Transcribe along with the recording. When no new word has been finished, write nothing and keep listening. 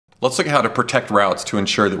let's look at how to protect routes to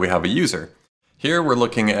ensure that we have a user. Here we're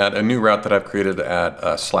looking at a new route that I've created at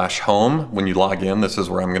 /home. When you log in, this is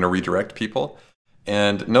where I'm going to redirect people.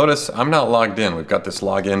 And notice I'm not logged in. We've got this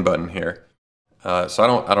login button here.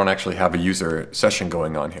 So I don't actually have a user session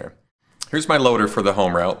going on here. Here's my loader for the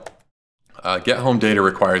home route. Get home data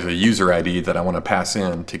requires a user ID that I want to pass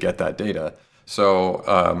in to get that data. So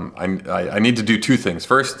I need to do two things.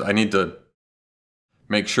 First, I need to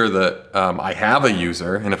make sure that I have a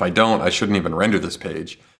user, and if I don't, I shouldn't even render this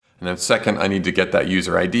page. And then second, I need to get that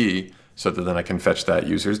user ID so that then I can fetch that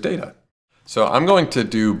user's data. So I'm going to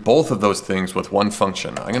do both of those things with one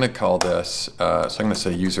function. I'm going to call this, so I'm going to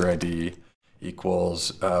say user ID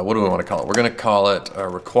equals, what do we want to call it? We're going to call it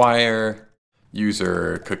require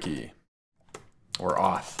user cookie, or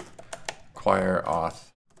auth, require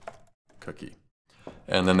auth cookie.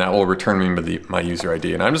 And then that will return me my user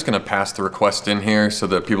ID. And I'm just going to pass the request in here so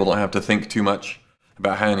that people don't have to think too much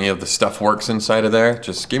about how any of the stuff works inside of there.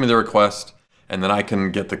 Just give me the request, and then I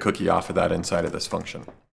can get the cookie off of that inside of this function.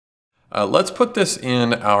 Let's put this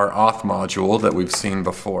in our auth module that we've seen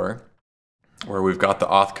before, where we've got the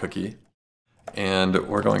auth cookie. And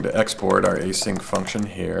we're going to export our async function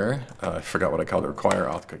here. I forgot what I called it, require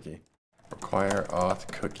auth cookie. Require auth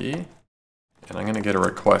cookie. And I'm going to get a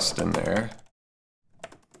request in there.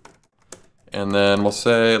 And then we'll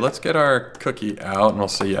say, let's get our cookie out, and we'll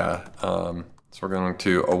say, yeah. So we're going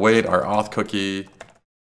to await our auth cookie,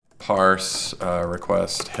 parse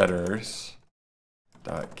request headers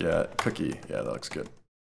dot get cookie. Yeah, that looks good.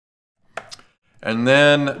 And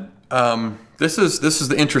then this is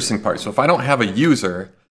the interesting part. So if I don't have a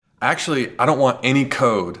user, actually I don't want any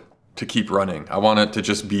code to keep running. I want it to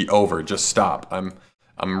just be over, just stop. I'm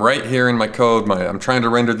right here in my code. I'm trying to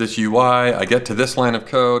render this UI. I get to this line of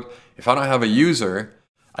code. If I don't have a user,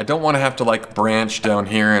 I don't want to have to like branch down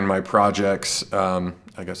here in my projects. I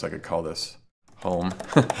guess I could call this home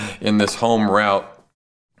in this home route,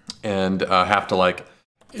 and have to like,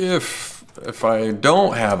 if I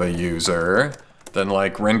don't have a user, then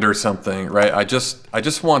like render something, right? I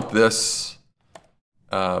just want this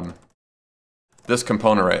this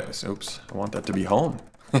component, right? Oops, I want that to be home.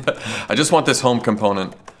 I just want this home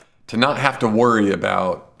component to not have to worry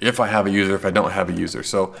about if I have a user, if I don't have a user.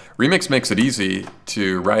 So Remix makes it easy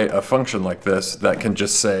to write a function like this that can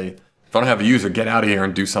just say, if I don't have a user, get out of here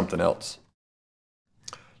and do something else.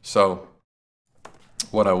 So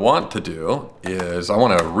what I want to do is I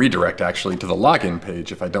want to redirect actually to the login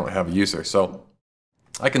page if I don't have a user. So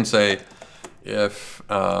I can say if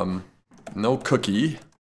no cookie,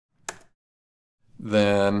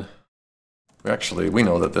 then we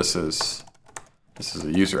know that this is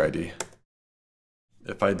a user ID.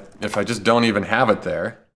 If I just don't even have it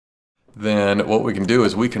there, then what we can do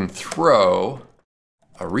is we can throw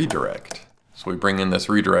a redirect. So we bring in this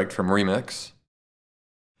redirect from Remix,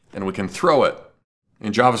 and we can throw it.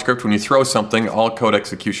 In JavaScript, when you throw something, all code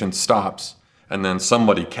execution stops, and then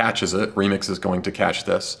somebody catches it. Remix is going to catch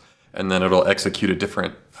this, and then it'll execute a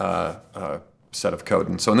different set of code.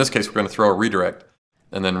 And so in this case, we're going to throw a redirect,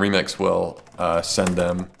 and then Remix will send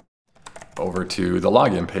them over to the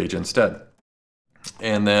login page instead.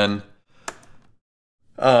 And then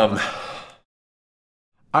I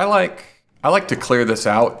like to clear this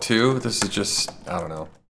out too. This is just, I don't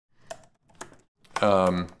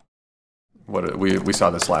know. What we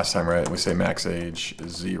saw this last time, right? We say max age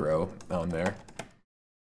is 0 on there.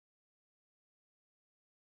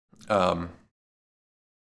 What's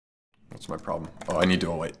my problem? Oh, I need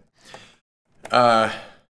to await.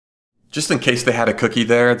 Just in case they had a cookie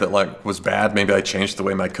there that like was bad, maybe I changed the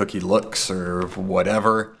way my cookie looks or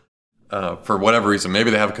whatever. For whatever reason,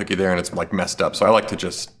 maybe they have a cookie there and it's like messed up. So I like to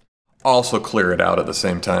just also clear it out at the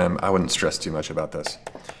same time. I wouldn't stress too much about this.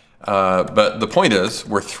 But the point is,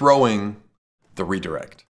 we're throwing the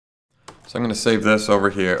redirect. So I'm going to save this over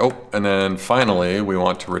here. Oh, and then finally, we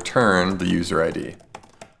want to return the user ID.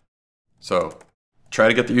 So try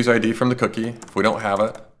to get the user ID from the cookie. If we don't have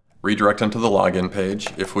it, redirect them to the login page.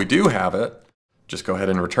 If we do have it, just go ahead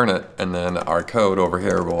and return it, and then our code over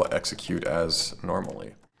here will execute as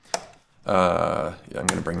normally. Yeah, I'm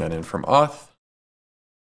going to bring that in from auth.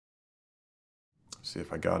 See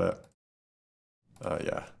if I got it.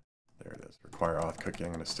 Yeah, there it is. Require auth cookie.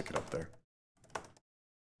 I'm going to stick it up there.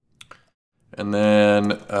 And then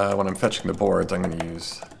when I'm fetching the boards, I'm going to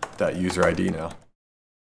use that user ID now.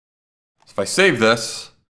 So if I save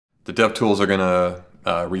this, the dev tools are going to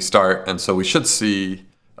restart, and so we should see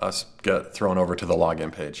us get thrown over to the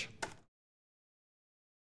login page.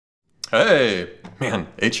 Hey, man,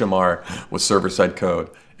 HMR with server-side code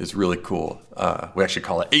is really cool. We actually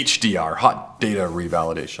call it HDR, Hot Data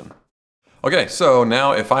Revalidation. Okay, so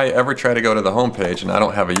now if I ever try to go to the home page and I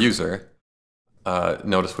don't have a user,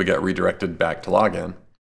 notice we get redirected back to login.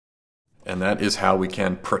 And that is how we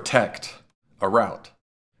can protect a route.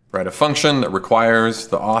 Write a function that requires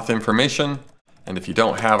the auth information, and if you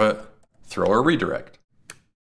don't have it, throw a redirect.